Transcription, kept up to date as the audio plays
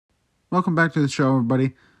Welcome back to the show,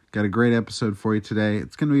 everybody. Got a great episode for you today.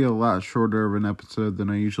 It's going to be a lot shorter of an episode than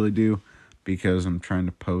I usually do because I'm trying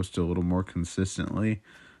to post a little more consistently.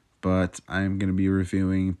 But I'm going to be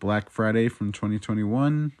reviewing Black Friday from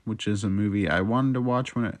 2021, which is a movie I wanted to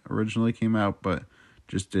watch when it originally came out, but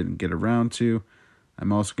just didn't get around to.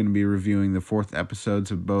 I'm also going to be reviewing the fourth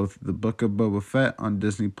episodes of both The Book of Boba Fett on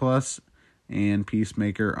Disney Plus and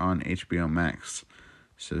Peacemaker on HBO Max.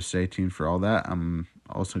 So stay tuned for all that. I'm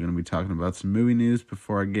also going to be talking about some movie news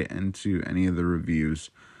before I get into any of the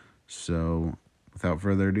reviews. So without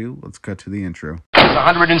further ado, let's cut to the intro. It's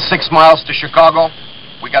 106 miles to Chicago.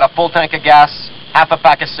 We got a full tank of gas, half a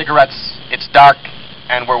pack of cigarettes. It's dark,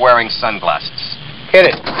 and we're wearing sunglasses. Hit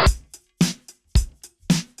it.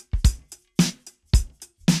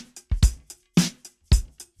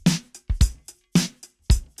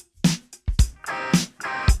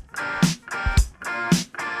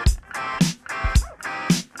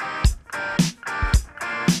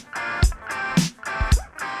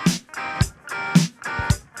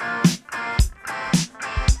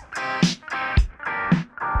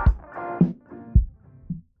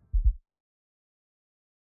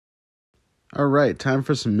 Alright, time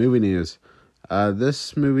for some movie news.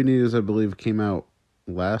 This movie news, I believe, came out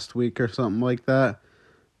last week or something like that.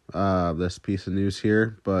 This piece of news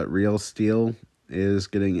here. But Real Steel is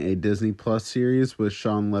getting a Disney Plus series with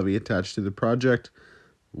Sean Levy attached to the project,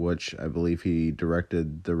 which I believe he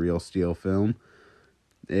directed the Real Steel film.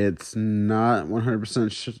 It's not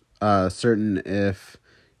 100% certain if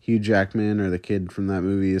Hugh Jackman or the kid from that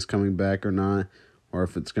movie is coming back or not, or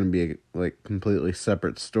if it's going to be a completely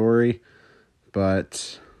separate story.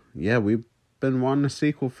 But yeah, we've been wanting a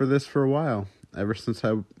sequel for this for a while. Ever since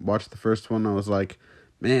I watched the first one, I was like,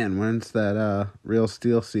 man, when's that Real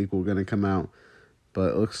Steel sequel going to come out?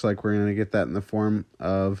 But it looks like we're going to get that in the form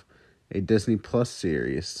of a Disney Plus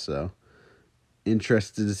series. So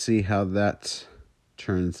interested to see how that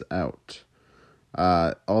turns out.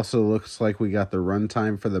 Also looks like we got the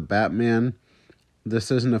runtime for the Batman.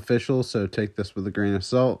 This isn't official, so take this with a grain of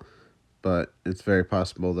salt. But it's very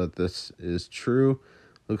possible that this is true.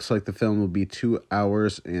 Looks like the film will be 2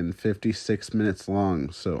 hours and 56 minutes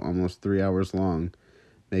long, so almost 3 hours long,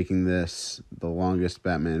 making this the longest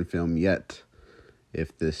Batman film yet,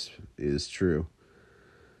 if this is true.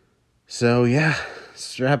 So yeah,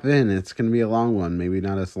 strap in. It's going to be a long one. Maybe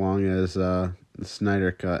not as long as the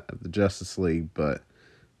Snyder cut of the Justice League, but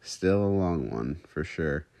still a long one for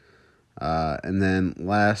sure. And then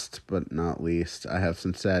last but not least, I have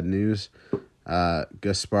some sad news.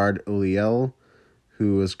 Gaspard Ulliel,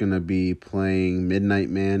 who is going to be playing Midnight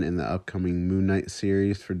Man in the upcoming Moon Knight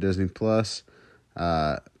series for Disney Plus,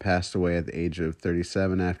 passed away at the age of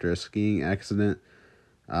 37 after a skiing accident.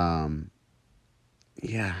 Yeah,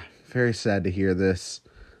 very sad to hear this.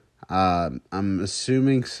 I'm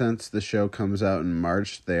assuming since the show comes out in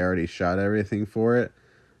March, they already shot everything for it.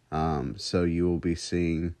 So you will be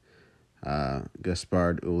seeing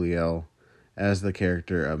Gaspard Ulliel as the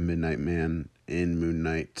character of Midnight Man in Moon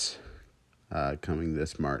Knight coming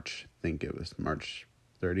this March. I think it was March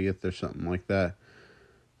 30th or something like that.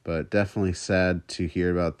 But definitely sad to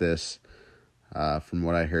hear about this. From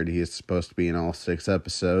what I heard, he is supposed to be in all 6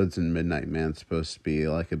 episodes, and Midnight Man's supposed to be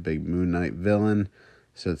like a big Moon Knight villain.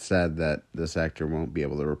 So it's sad that this actor won't be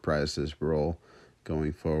able to reprise his role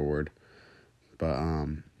going forward. But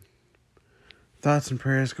thoughts and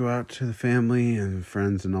prayers go out to the family and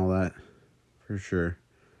friends and all that, for sure.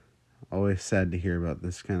 Always sad to hear about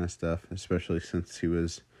this kind of stuff, especially since he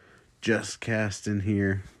was just cast in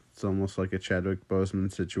here. It's almost like a Chadwick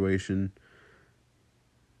Boseman situation.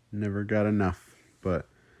 Never got enough, but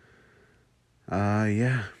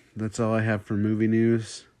yeah, that's all I have for movie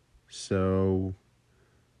news. So,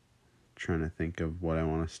 trying to think of what I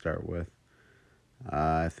want to start with.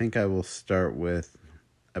 I think I will start with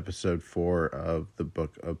Episode 4 of The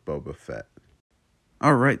Book of Boba Fett.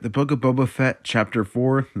 Alright, The Book of Boba Fett, Chapter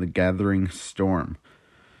 4, The Gathering Storm.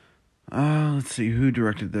 Let's see, who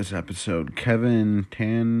directed this episode? Kevin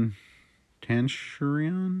Tancheron?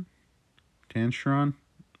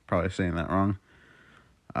 Probably saying that wrong.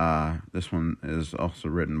 This one is also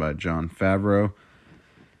written by Jon Favreau.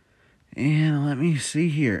 And let me see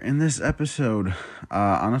here. In this episode,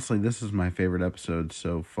 honestly, this is my favorite episode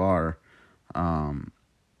so far.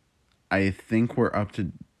 I think we're up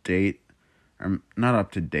to date, or not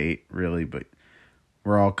up to date, really, but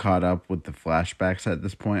we're all caught up with the flashbacks at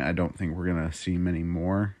this point. I don't think we're going to see many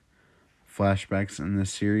more flashbacks in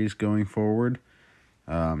this series going forward,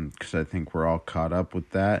 because I think we're all caught up with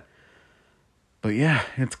that. But yeah,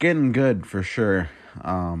 it's getting good for sure.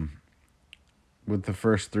 with the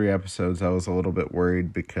first 3 episodes, I was a little bit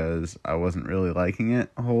worried because I wasn't really liking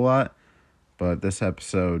it a whole lot. But this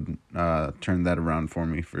episode turned that around for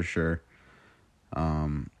me for sure.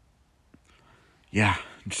 Yeah,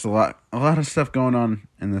 just a lot of stuff going on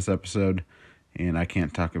in this episode, and I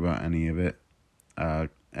can't talk about any of it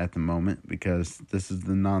at the moment because this is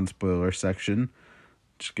the non-spoiler section.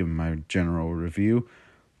 Just giving my general review.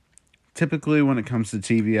 Typically, when it comes to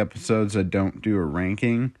TV episodes, I don't do a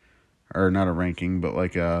ranking, or not a ranking, but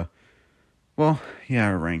like a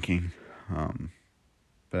ranking.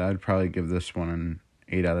 But I'd probably give this one an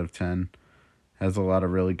 8 out of 10. Has a lot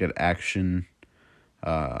of really good action.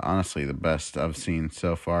 Honestly, the best I've seen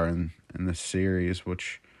so far in this series,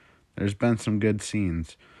 which there's been some good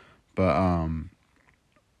scenes. But,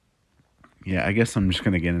 yeah, I guess I'm just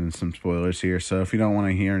going to get into some spoilers here. So if you don't want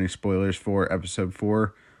to hear any spoilers for episode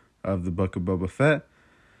 4 of the Book of Boba Fett,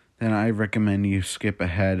 then I recommend you skip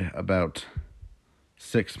ahead about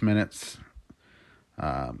 6 minutes.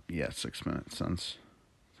 6 minutes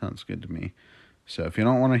sounds good to me. So if you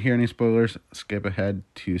don't want to hear any spoilers, skip ahead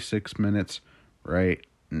to 6 minutes right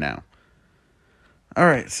now.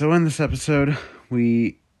 Alright, so in this episode,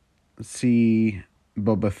 we see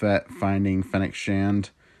Boba Fett finding Fennec Shand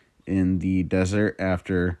in the desert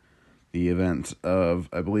after the events of,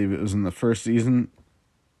 I believe it was in the first season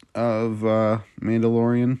of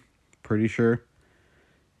Mandalorian, pretty sure.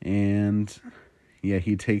 And yeah,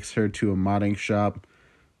 he takes her to a modding shop.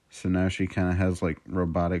 So now she kind of has like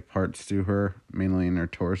robotic parts to her, mainly in her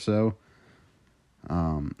torso.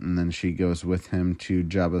 And then she goes with him to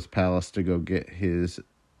Jabba's palace to go get his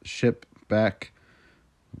ship back,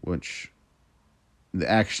 which the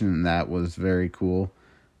action in that was very cool.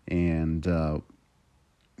 And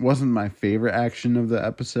wasn't my favorite action of the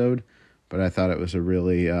episode, but I thought it was a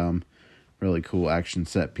really cool action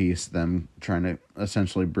set piece. Them trying to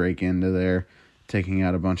essentially break into there, taking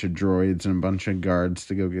out a bunch of droids and a bunch of guards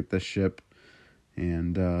to go get the ship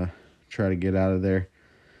and try to get out of there.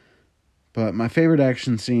 But my favorite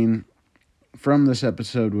action scene from this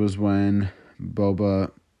episode was when Boba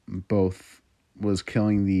both was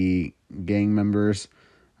killing the gang members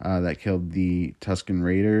that killed the Tusken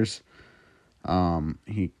Raiders.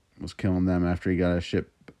 He was killing them after he got his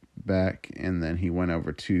ship back, and then he went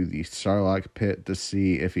over to the Sarlacc pit to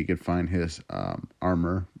see if he could find his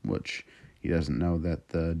armor, which he doesn't know that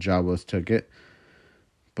the Jawas took it.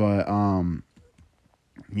 But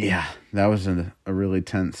yeah, that was a really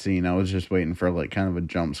tense scene. I was just waiting for like kind of a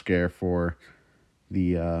jump scare for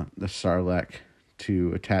the Sarlacc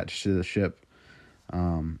to attach to the ship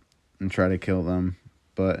and try to kill them.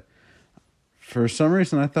 But for some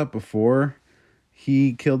reason, I thought before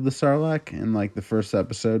he killed the Sarlacc in like the first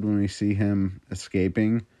episode when we see him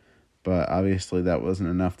escaping, but obviously that wasn't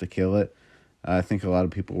enough to kill it. I think a lot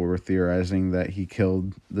of people were theorizing that he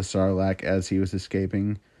killed the Sarlacc as he was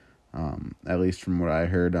escaping. At least from what I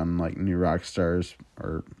heard on like New Rockstars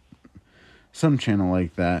or some channel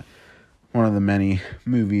like that. One of the many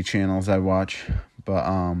movie channels I watch. But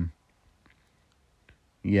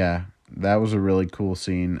yeah, that was a really cool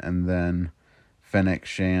scene. And then Fennec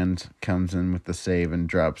Shand comes in with the save and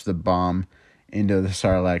drops the bomb into the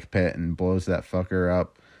Sarlacc pit and blows that fucker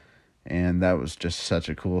up. And that was just such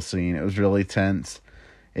a cool scene. It was really tense.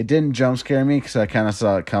 It didn't jump scare me because I kind of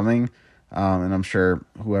saw it coming. And I'm sure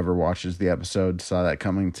whoever watches the episode saw that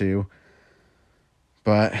coming too.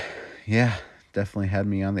 But yeah, definitely had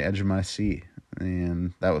me on the edge of my seat.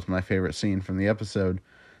 And that was my favorite scene from the episode.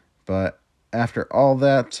 But after all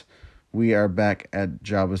that, we are back at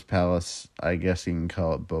Jabba's palace. I guess you can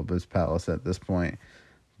call it Boba's palace at this point.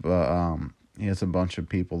 But he has a bunch of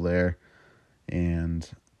people there. And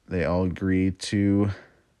they all agree to,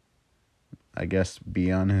 I guess,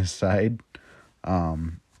 be on his side.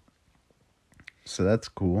 So that's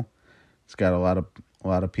cool. He's got a lot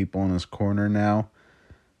of people in his corner now.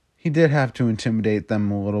 He did have to intimidate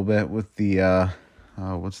them a little bit with the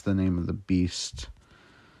what's the name of the beast?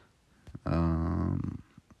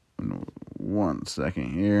 One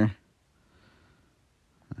second here.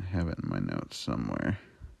 I have it in my notes somewhere.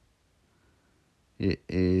 It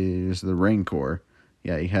is the Rancor.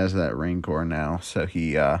 Yeah, he has that Rancor now. So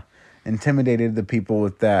he intimidated the people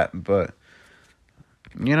with that, but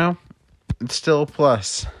you know, it's still a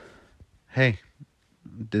plus. Hey,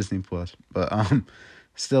 Disney Plus. But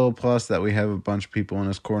still a plus that we have a bunch of people in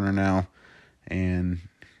his corner now. And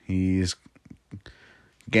he's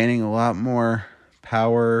gaining a lot more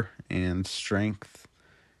power and strength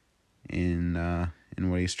in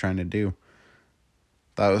what he's trying to do.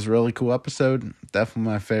 That was a really cool episode.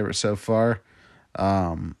 Definitely my favorite so far.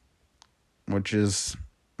 Which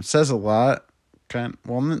says a lot,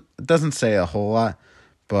 it doesn't say a whole lot,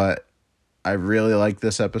 but I really like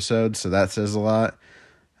this episode, so that says a lot.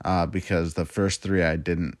 Because the first three I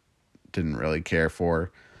didn't really care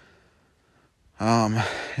for. And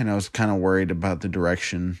I was kind of worried about the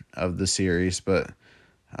direction of the series, but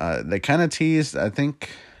they kind of teased. I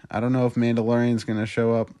don't know if Mandalorian's gonna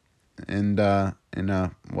show up,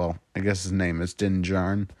 well, I guess his name is Din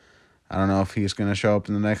Djarin. I don't know if he's gonna show up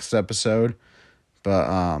in the next episode,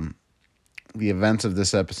 but the events of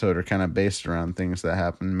this episode are kind of based around things that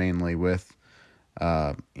happened, mainly with,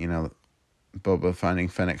 Boba finding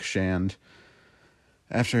Fennec Shand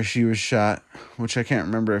after she was shot, which I can't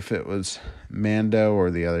remember if it was Mando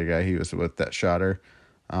or the other guy he was with that shot her.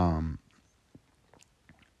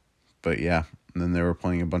 But yeah, and then they were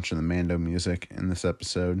playing a bunch of the Mando music in this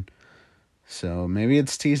episode. So maybe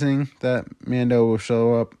it's teasing that Mando will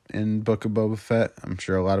show up in Book of Boba Fett. I'm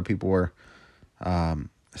sure a lot of people were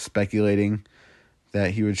speculating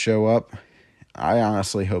that he would show up. I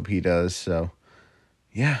honestly hope he does, so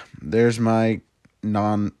yeah, there's my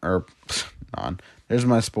there's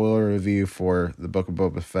my spoiler review for the Book of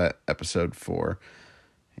Boba Fett episode 4.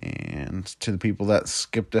 And to the people that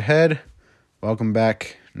skipped ahead, welcome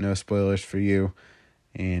back. No spoilers for you.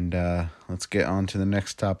 And let's get on to the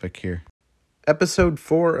next topic here. Episode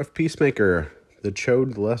 4 of Peacemaker, The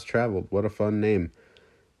Chode Less Traveled. What a fun name.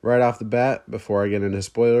 Right off the bat, before I get into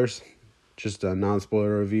spoilers, just a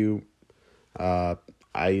non-spoiler review.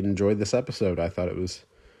 I enjoyed this episode. I thought it was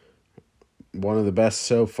one of the best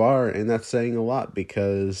so far, and that's saying a lot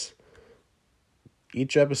because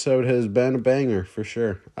each episode has been a banger for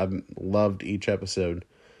sure. I've loved each episode,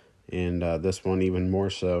 and this one even more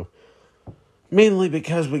so. Mainly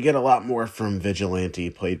because we get a lot more from Vigilante,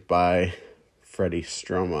 played by Freddie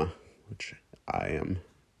Stroma, which I am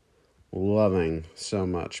loving so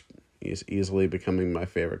much. He's easily becoming my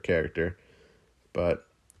favorite character. But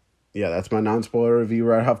yeah, that's my non-spoiler review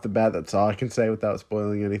right off the bat. That's all I can say without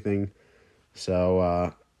spoiling anything.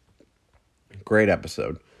 So, great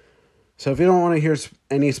episode. So if you don't want to hear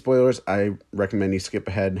any spoilers, I recommend you skip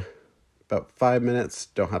ahead about 5 minutes.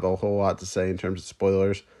 Don't have a whole lot to say in terms of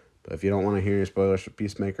spoilers. But if you don't want to hear any spoilers for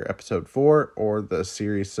Peacemaker episode 4 or the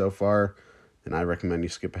series so far, then I recommend you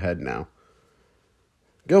skip ahead now.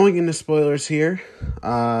 Going into spoilers here,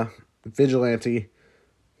 Vigilante,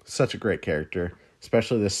 such a great character.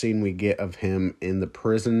 Especially the scene we get of him in the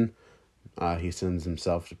prison. He sends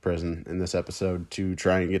himself to prison in this episode to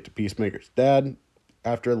try and get to Peacemaker's dad.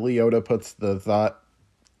 After Leota puts the thought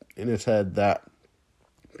in his head that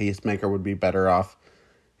Peacemaker would be better off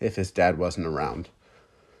if his dad wasn't around.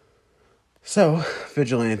 So,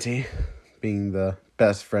 Vigilante, being the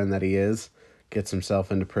best friend that he is, gets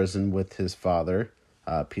himself into prison with his father,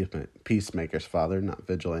 Peacemaker's father, not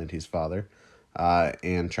Vigilante's father,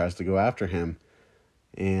 and tries to go after him.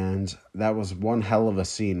 And that was one hell of a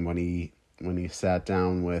scene when he sat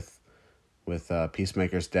down with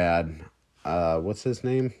Peacemaker's dad. What's his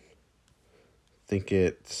name? I think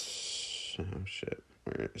it's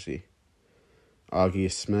where is he?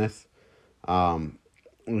 Augie Smith. When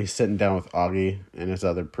he's sitting down with Augie and his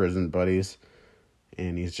other prison buddies,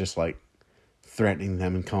 and he's just like threatening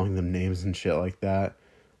them and calling them names and shit like that,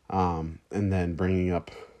 and then bringing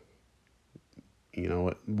up,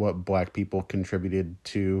 what black people contributed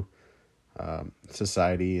to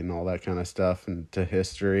society and all that kind of stuff and to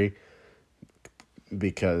history.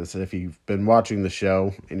 Because if you've been watching the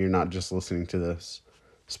show and you're not just listening to this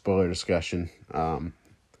spoiler discussion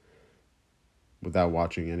without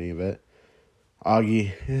watching any of it,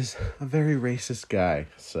 Augie is a very racist guy.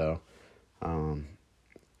 So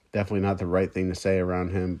definitely not the right thing to say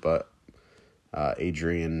around him, but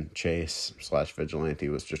Adrian Chase / Vigilante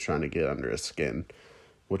was just trying to get under his skin,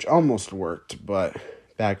 which almost worked, but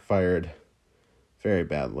backfired very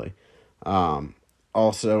badly.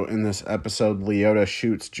 Also, in this episode, Leota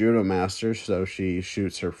shoots Judo Master, so she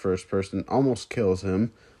shoots her first person, almost kills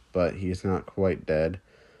him, but he's not quite dead.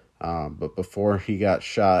 But before he got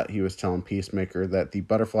shot, he was telling Peacemaker that the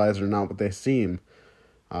butterflies are not what they seem.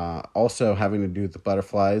 Also, having to do with the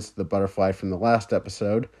butterfly from the last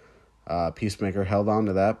episode, Peacemaker held on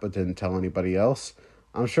to that, but didn't tell anybody else.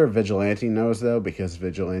 I'm sure Vigilante knows, though, because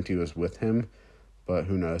Vigilante was with him, but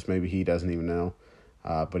who knows, maybe he doesn't even know.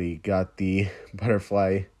 But he got the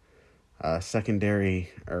butterfly secondary,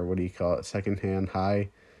 or what do you call it, secondhand high,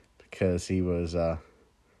 because he was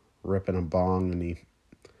ripping a bong, and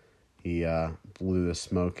he blew the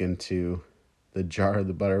smoke into the jar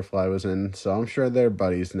the butterfly was in. So I'm sure they're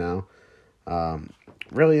buddies now.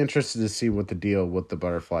 Really interested to see what the deal with the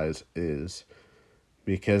butterflies is,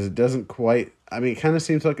 because it doesn't quite, it kind of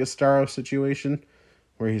seems like a Starro situation,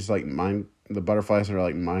 where he's like mind the butterflies are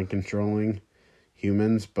like mind controlling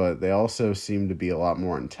humans, but they also seem to be a lot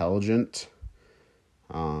more intelligent.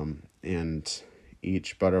 And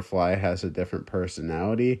each butterfly has a different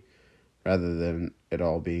personality rather than it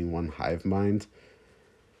all being one hive mind.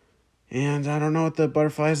 And I don't know what the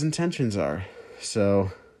butterfly's intentions are.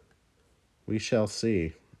 So we shall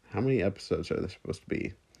see. How many episodes are there supposed to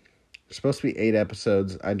be? There's supposed to be 8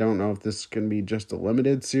 episodes. I don't know if this is going to be just a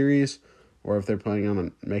limited series or if they're planning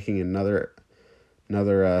on making another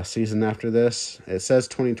season after this. It says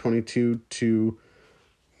 2022 to,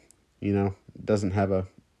 doesn't have a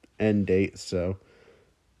end date, so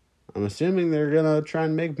I'm assuming they're gonna try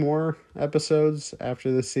and make more episodes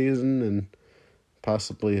after the season and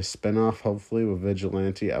possibly a spinoff, hopefully, with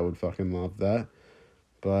Vigilante. I would fucking love that.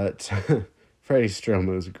 But Freddie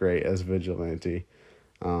Stromo is great as Vigilante.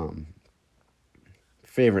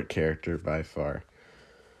 Favorite character by far.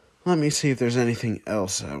 Let me see if there's anything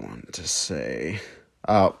else I want to say.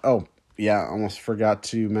 Oh, yeah, almost forgot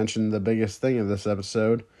to mention the biggest thing of this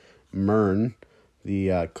episode. Mern, the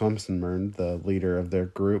Clemson Mern, the leader of their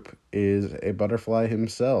group, is a butterfly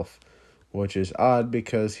himself, which is odd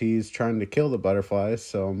because he's trying to kill the butterflies,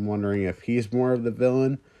 so I'm wondering if he's more of the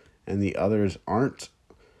villain and the others aren't.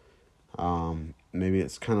 Maybe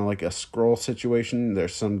it's kind of like a scroll situation.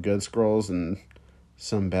 There's some good scrolls and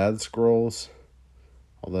some bad scrolls.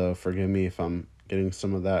 Although, forgive me if I'm getting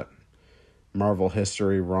some of that Marvel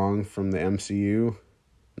history wrong from the MCU.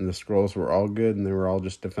 And the scrolls were all good and they were all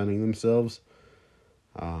just defending themselves.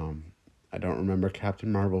 I don't remember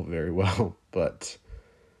Captain Marvel very well, but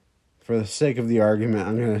for the sake of the argument,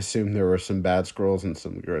 I'm going to assume there were some bad scrolls and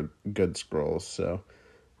some good scrolls. So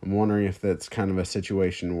I'm wondering if that's kind of a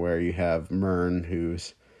situation where you have Mern,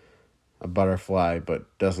 who's a butterfly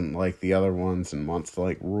but doesn't like the other ones and wants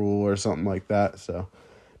to rule or something like that. So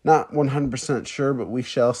not 100% sure, but we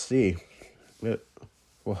shall see. It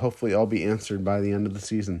will hopefully all be answered by the end of the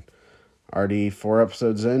season. Already 4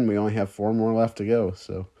 episodes in, we only have 4 more left to go,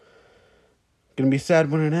 so gonna be sad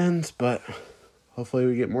when it ends, but hopefully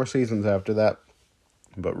we get more seasons after that.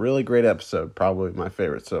 But really great episode, probably my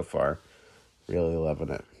favorite so far. Really loving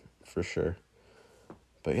it, for sure.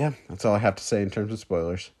 But yeah, that's all I have to say in terms of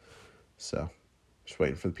spoilers. So, just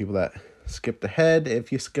waiting for the people that skipped ahead.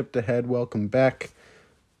 If you skipped ahead, welcome back.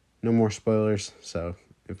 No more spoilers, so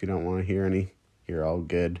if you don't want to hear any, you're all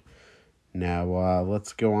good. Now,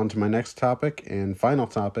 let's go on to my next topic, and final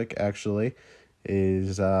topic, actually,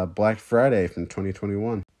 is Black Friday from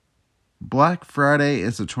 2021. Black Friday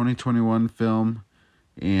is a 2021 film,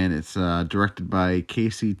 and it's directed by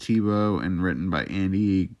Casey Tebow and written by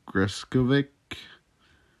Andy Griskoviak.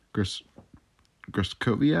 I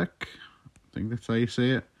think that's how you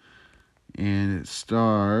say it. And it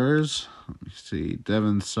stars, let me see,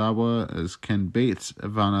 Devon Sawa as Ken Bates,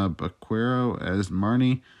 Ivana Baquero as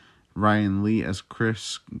Marnie, Ryan Lee as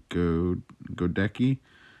Chris Godecki,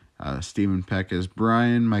 Stephen Peck as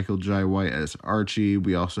Brian, Michael Jai White as Archie.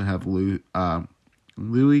 We also have Louis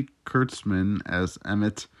Kurtzman as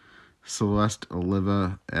Emmett, Celeste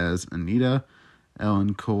Oliva as Anita,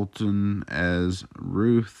 Ellen Colton as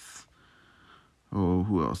Ruth. Oh,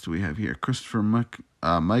 who else do we have here? Christopher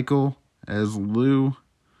Michael as Lou.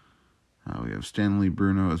 We have Stanley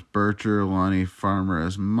Bruno as Bircher, Lonnie Farmer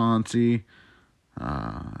as Monty.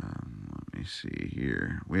 Let me see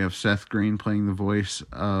here. We have Seth Green playing the voice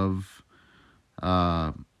of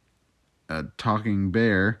a talking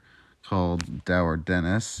bear called Dower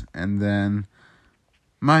Dennis. And then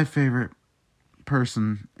my favorite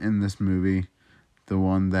person in this movie, the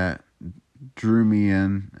one that drew me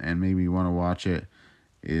in and made me want to watch it,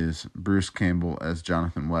 is Bruce Campbell as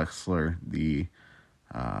Jonathan Wexler, the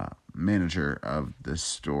manager of this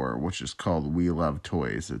store, which is called We Love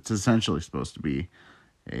Toys. It's essentially supposed to be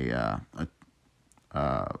a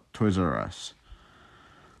Toys R Us.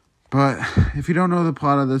 But if you don't know the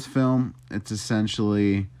plot of this film, it's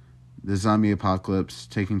essentially the zombie apocalypse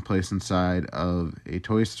taking place inside of a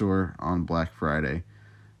toy store on Black Friday.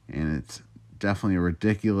 And it's definitely a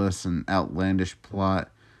ridiculous and outlandish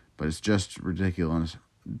plot, but it's just ridiculous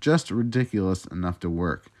enough to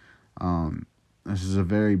work. This is a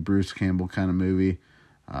very Bruce Campbell kind of movie.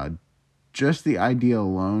 Just the idea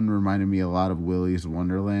alone reminded me a lot of Willy's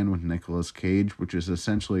Wonderland with Nicolas Cage, which is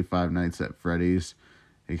essentially Five Nights at Freddy's,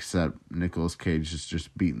 except Nicolas Cage is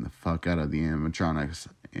just beating the fuck out of the animatronics,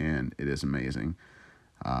 and it is amazing.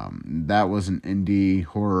 That was an indie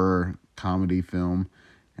horror comedy film,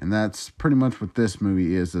 and that's pretty much what this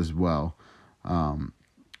movie is as well.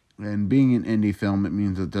 And being an indie film, it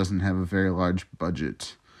means it doesn't have a very large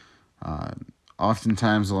budget.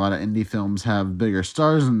 Oftentimes, a lot of indie films have bigger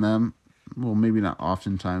stars in them. Well, maybe not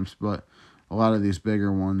oftentimes, but a lot of these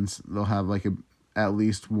bigger ones, they'll have like at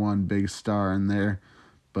least one big star in there,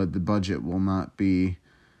 but the budget will not be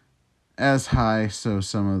as high, so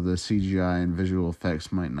some of the CGI and visual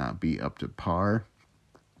effects might not be up to par,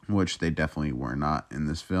 which they definitely were not in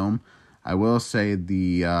this film. I will say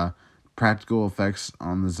the practical effects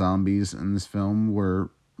on the zombies in this film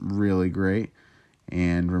were really great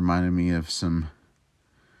and reminded me of some...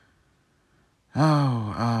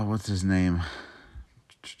 what's his name?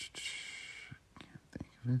 Can't think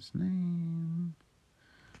of his name.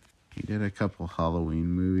 He did a couple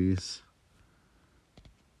Halloween movies.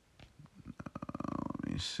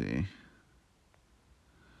 Let me see.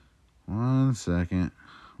 One second.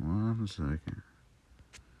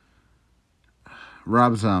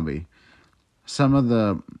 Rob Zombie. Some of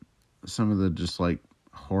the just like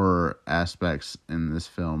horror aspects in this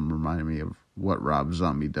film reminded me of what Rob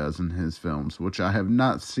Zombie does in his films, which I have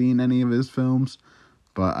not seen any of his films,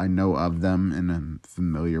 but I know of them and I'm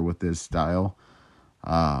familiar with his style.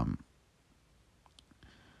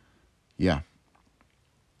 Yeah.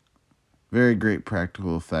 Very great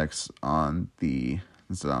practical effects on the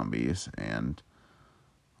zombies, and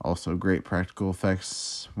also great practical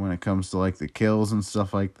effects when it comes to like the kills and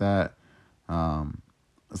stuff like that.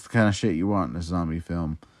 That's the kind of shit you want in a zombie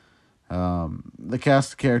film. The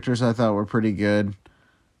cast of characters I thought were pretty good.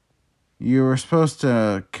 You were supposed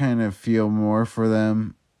to kind of feel more for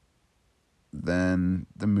them than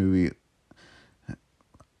the movie.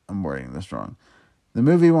 I'm wording this wrong. The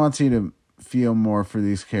movie wants you to feel more for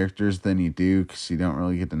these characters than you do, because you don't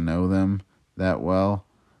really get to know them that well.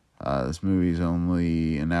 This movie is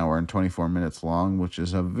only an hour and 24 minutes long, which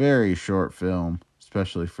is a very short film,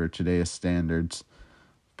 especially for today's standards.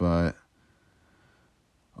 But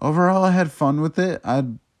overall, I had fun with it. I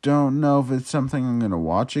don't know if it's something I'm going to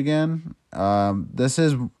watch again. This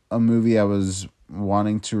is a movie I was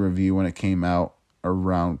wanting to review when it came out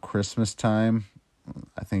around Christmas time.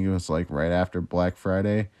 I think it was like right after Black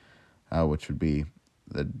Friday, which would be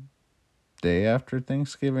the day after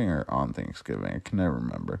Thanksgiving or on Thanksgiving. I can never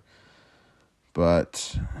remember.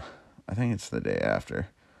 But I think it's the day after.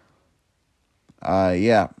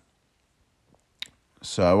 Yeah.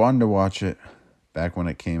 So I wanted to watch it back when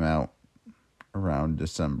it came out around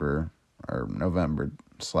December or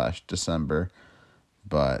November/December,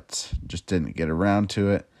 but just didn't get around to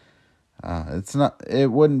it.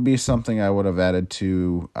 It wouldn't be something I would have added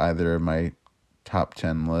to either of my top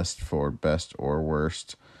 10 list for best or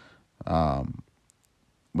worst.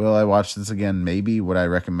 Will I watch this again? Maybe. Would I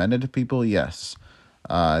recommend it to people? Yes.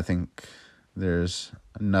 I think there's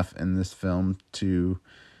enough in this film to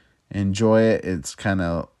enjoy it. It's kind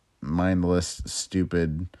of mindless,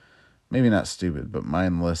 stupid. Maybe not stupid, but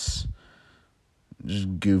mindless,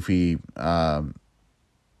 just goofy,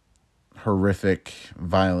 horrific,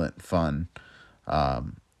 violent fun.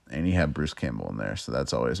 And you have Bruce Campbell in there, so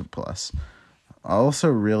that's always a plus. I also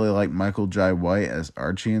really like Michael Jai White as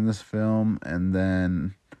Archie in this film, and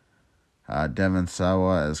then Devon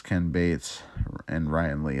Sawa as Ken Bates, and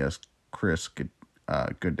Ryan Lee as Chris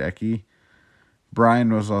Godecki.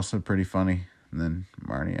 Brian was also pretty funny, and then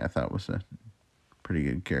Marnie I thought was a pretty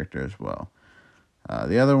good character as well.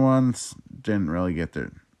 The other ones didn't really get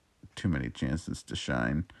too many chances to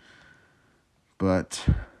shine, but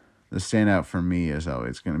the standout for me is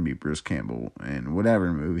always going to be Bruce Campbell in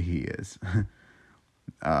whatever movie he is.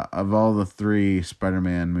 Of all the 3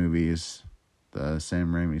 Spider-Man movies, the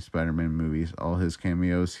Sam Raimi Spider-Man movies, all his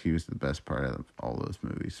cameos, he was the best part of all those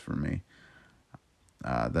movies for me.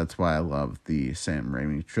 That's why I love the Sam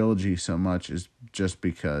Raimi trilogy so much, is just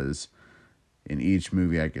because in each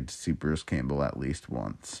movie I get to see Bruce Campbell at least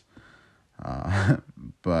once.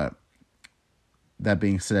 But that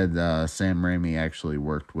being said, Sam Raimi actually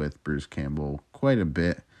worked with Bruce Campbell quite a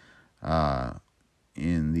bit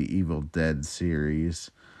in the Evil Dead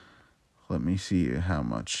series. Let me see how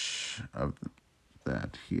much of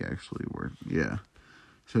that he actually worked. Yeah.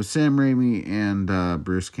 So Sam Raimi and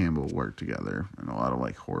Bruce Campbell worked together in a lot of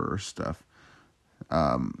like horror stuff.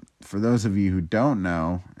 For those of you who don't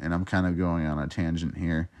know, and I'm kind of going on a tangent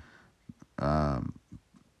here, but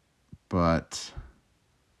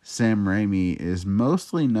Sam Raimi is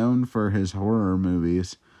mostly known for his horror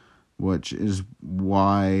movies, which is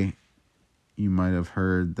why you might have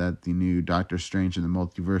heard that the new Doctor Strange in the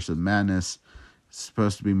Multiverse of Madness is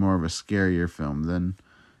supposed to be more of a scarier film than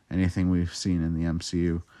anything we've seen in the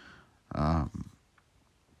MCU.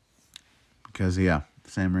 Because, yeah,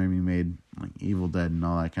 Sam Raimi made like Evil Dead and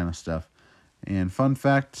all that kind of stuff. And fun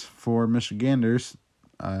fact for Michiganders,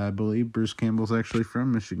 I believe Bruce Campbell's actually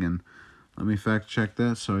from Michigan. Let me fact check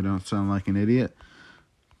that so I don't sound like an idiot.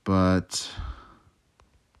 But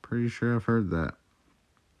pretty sure I've heard that.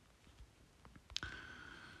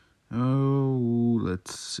 Oh,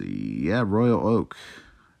 let's see. Yeah, Royal Oak.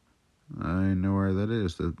 I know where that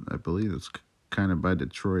is. I believe it's kind of by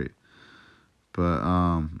Detroit. But,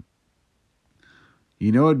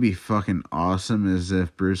 you know what'd be fucking awesome is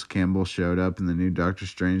if Bruce Campbell showed up in the new Doctor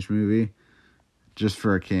Strange movie just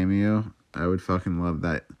for a cameo. I would fucking love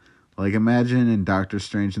that. Like, imagine in Doctor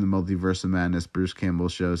Strange in the Multiverse of Madness, Bruce Campbell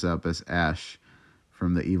shows up as Ash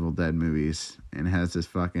from the Evil Dead movies and has this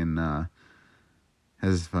fucking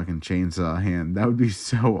chainsaw hand. That would be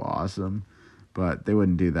so awesome. But they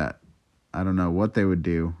wouldn't do that. I don't know what they would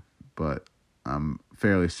do, but I'm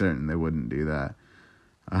fairly certain they wouldn't do that.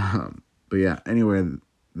 But yeah, anyway,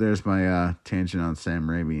 there's my tangent on Sam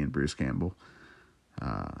Raimi and Bruce Campbell.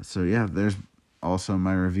 So yeah, there's also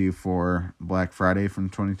my review for Black Friday from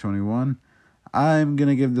 2021. I'm going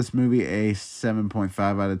to give this movie a 7.5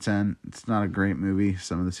 out of 10. It's not a great movie.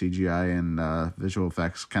 Some of the CGI and visual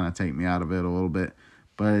effects kind of take me out of it a little bit.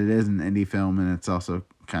 But it is an indie film, and it's also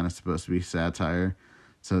kind of supposed to be satire.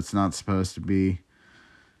 So it's not supposed to be,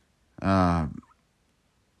 it's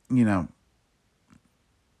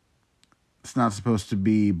not supposed to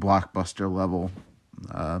be blockbuster level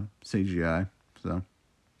CGI. So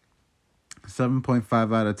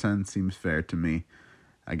 7.5 out of 10 seems fair to me.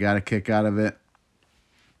 I got a kick out of it.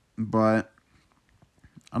 But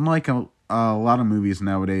unlike a lot of movies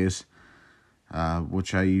nowadays,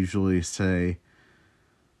 which I usually say,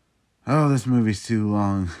 oh, this movie's too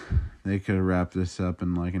long. They could have wrapped this up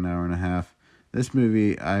in like an hour and a half. This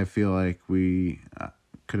movie, I feel like we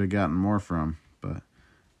could have gotten more from. But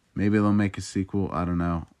maybe they'll make a sequel. I don't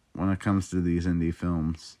know. When it comes to these indie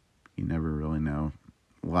films, you never really know.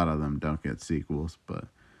 A lot of them don't get sequels, but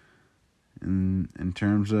in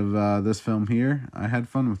terms of this film here, I had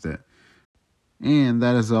fun with it. And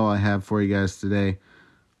that is all I have for you guys today.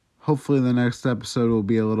 Hopefully the next episode will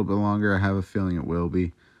be a little bit longer. I have a feeling it will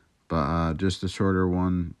be. But just a shorter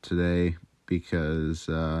one today because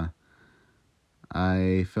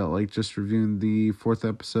I felt like just reviewing the 4th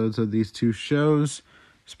episodes of these 2 shows,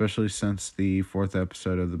 especially since the 4th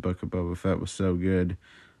episode of the Book of Boba Fett was so good.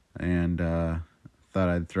 And thought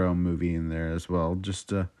I'd throw a movie in there as well, just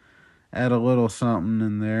to add a little something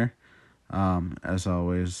in there, as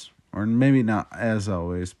always. Or maybe not as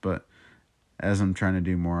always, but as I'm trying to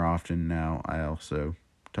do more often now, I also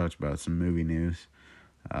talked about some movie news,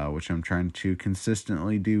 which I'm trying to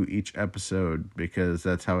consistently do each episode, because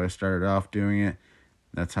that's how I started off doing it.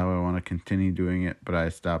 That's how I want to continue doing it, but I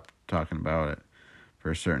stopped talking about it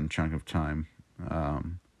for a certain chunk of time.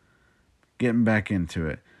 Getting back into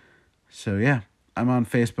it. So yeah, I'm on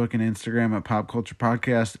Facebook and Instagram at Pop Culture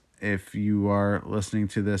Podcast. If you are listening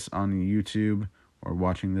to this on YouTube, or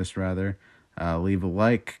watching this rather, leave a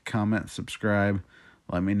like, comment, subscribe.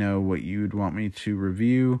 Let me know what you'd want me to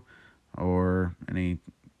review, or any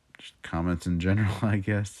comments in general, I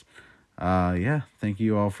guess. Yeah, thank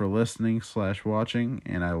you all for listening /watching,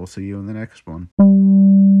 and I will see you in the next one.